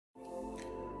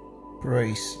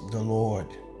Praise the Lord.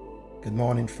 Good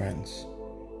morning, friends.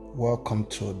 Welcome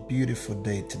to a beautiful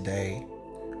day today.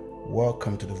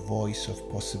 Welcome to the Voice of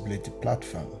Possibility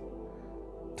platform.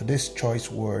 Today's choice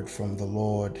word from the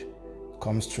Lord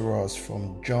comes to us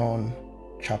from John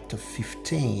chapter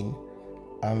 15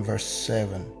 and verse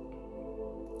 7.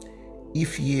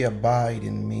 If ye abide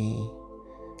in me,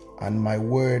 and my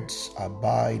words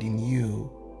abide in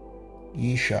you,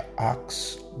 ye shall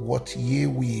ask what ye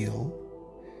will,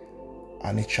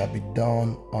 and it shall be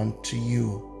done unto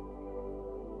you.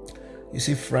 You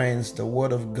see, friends, the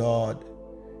word of God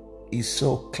is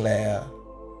so clear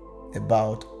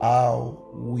about how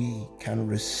we can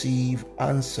receive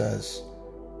answers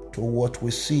to what we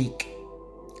seek.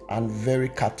 And very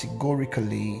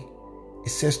categorically, it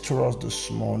says to us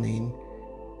this morning,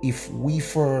 if we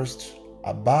first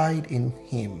abide in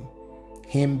him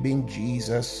being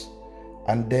Jesus,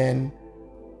 and then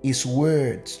his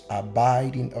words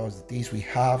abide in us. These we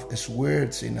have his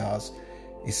words in us.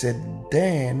 He said,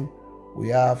 then we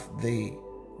have the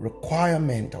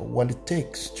requirement of what it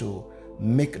takes to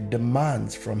make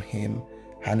demands from him,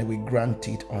 and he will grant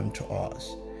it unto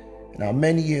us. Now,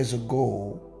 many years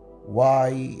ago,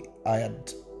 why I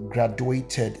had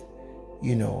graduated,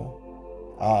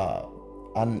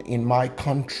 and in my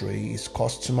country, it's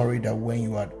customary that when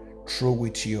you are through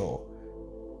with your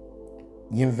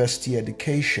university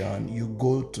education, you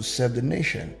go to serve the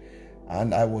nation.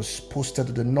 And I was posted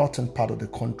to the northern part of the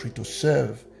country to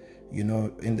serve,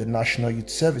 in the National Youth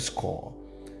Service Corps.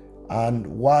 And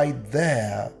while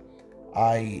there,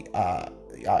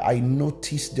 I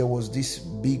noticed there was this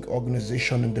big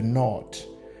organization in the north.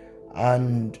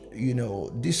 And,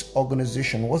 this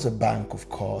organization was a bank, of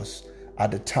course,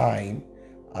 at the time.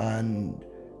 And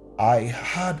I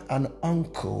had an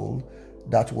uncle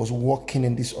that was working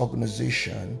in this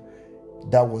organization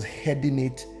that was heading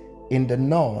it in the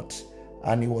north,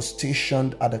 and he was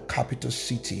stationed at the capital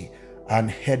city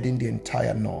and heading the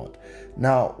entire north.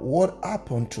 Now, what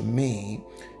happened to me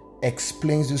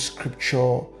explains the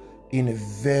scripture in a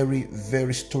very,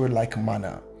 very story-like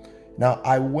manner. Now,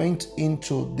 I went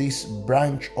into this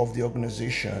branch of the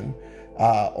organization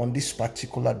on this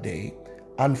particular day.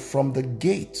 And from the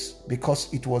gates,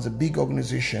 because it was a big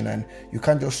organization and you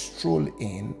can't just stroll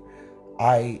in,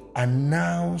 I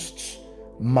announced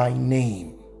my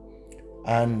name.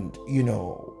 And,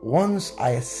 once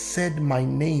I said my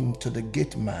name to the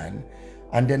gate man,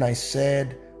 and then I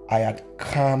said I had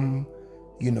come,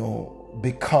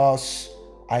 because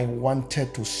I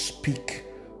wanted to speak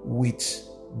with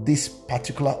this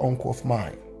particular uncle of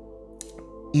mine.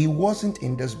 He wasn't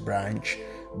in this branch,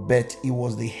 but he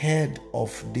was the head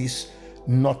of this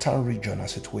northern region,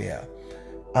 as it were.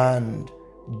 And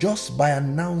just by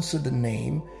announcing the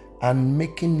name and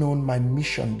making known my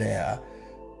mission there,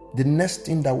 the next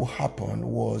thing that will happen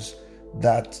was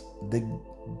that the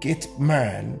gate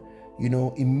man,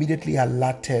 immediately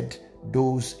alerted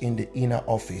those in the inner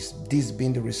office, this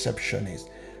being the receptionist.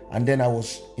 And then I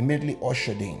was immediately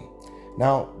ushered in.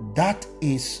 Now, that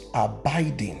is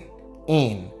abiding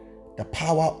in the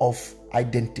power of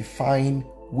identifying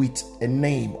with a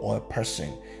name or a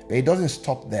person. But it doesn't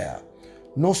stop there.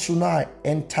 No sooner I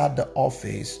entered the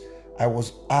office, I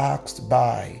was asked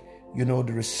by, the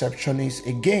receptionist,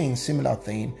 again, similar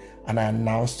thing, and I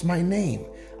announced my name.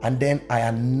 And then I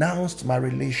announced my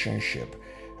relationship.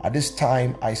 At this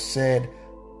time, I said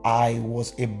I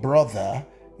was a brother,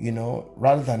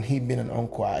 rather than him being an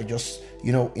uncle. I just,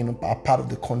 in a part of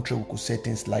the country, we could say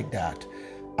things like that.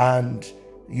 And,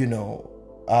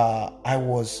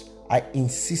 I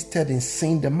insisted in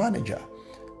seeing the manager.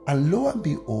 And lo and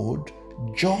behold,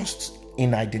 just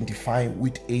in identifying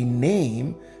with a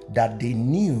name that they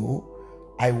knew,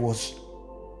 I was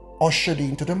ushered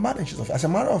into the manager's office. As a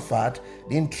matter of fact,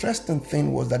 the interesting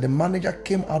thing was that the manager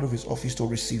came out of his office to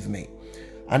receive me.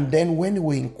 And then when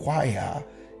we inquire,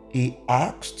 he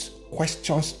asked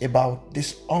questions about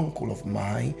this uncle of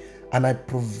mine, and I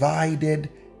provided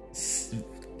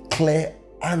clear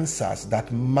answers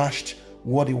that matched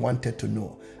what he wanted to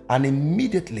know. And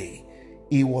immediately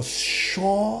he was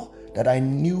sure that I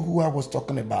knew who I was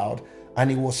talking about, and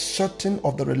he was certain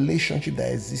of the relationship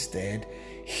that existed.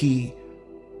 He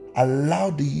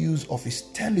allowed the use of his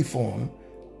telephone,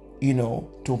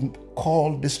 to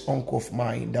call this uncle of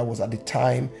mine that was at the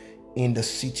time in the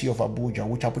city of Abuja,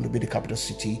 which happened to be the capital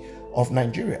city of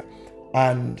Nigeria.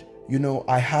 And,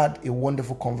 I had a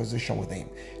wonderful conversation with him.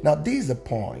 Now, this is the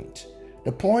point.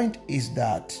 The point is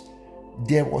that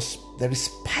there is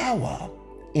power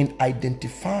in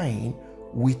identifying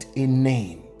with a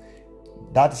name.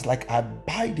 That is like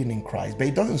abiding in Christ. But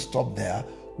it doesn't stop there.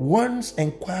 Once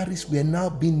inquiries were now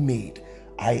being made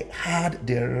I had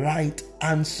the right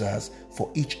answers for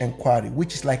each inquiry,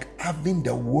 which is like having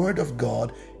the word of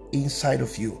God inside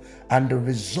of you. And the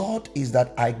result is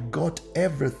that I got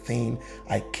everything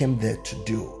I came there to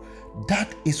do.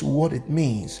 That is what it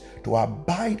means to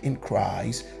abide in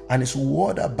Christ, and His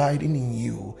word abiding in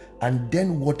you, and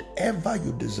then whatever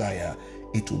you desire,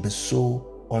 it will be so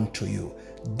unto you.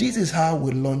 This is how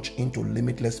we launch into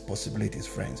limitless possibilities,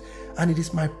 friends. And it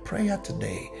is my prayer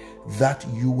today that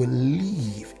you will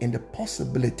live in the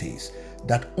possibilities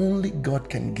that only God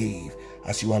can give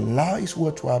as you allow His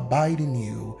word to abide in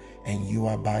you and you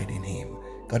abide in Him.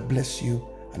 God bless you,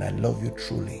 and I love you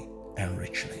truly and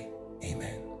richly.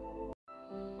 Amen.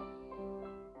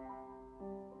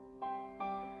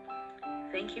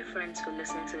 Thank you, friends, for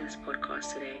listening to this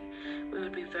podcast today. We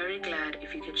would be very glad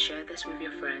if you could share this with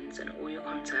your friends and all your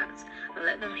contacts and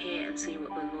let them hear and see what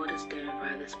the Lord is doing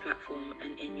via this platform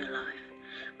and in your life.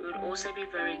 We would also be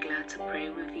very glad to pray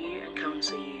with you and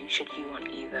counsel you should you want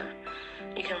either.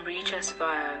 You can reach us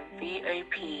via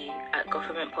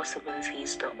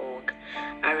vop@governmentpossibilities.org.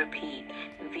 I repeat,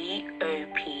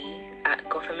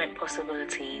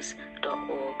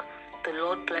 vop@governmentpossibilities.org. The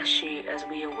Lord bless you as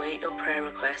we await your prayer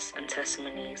requests and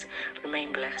testimonies.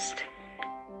 Remain blessed.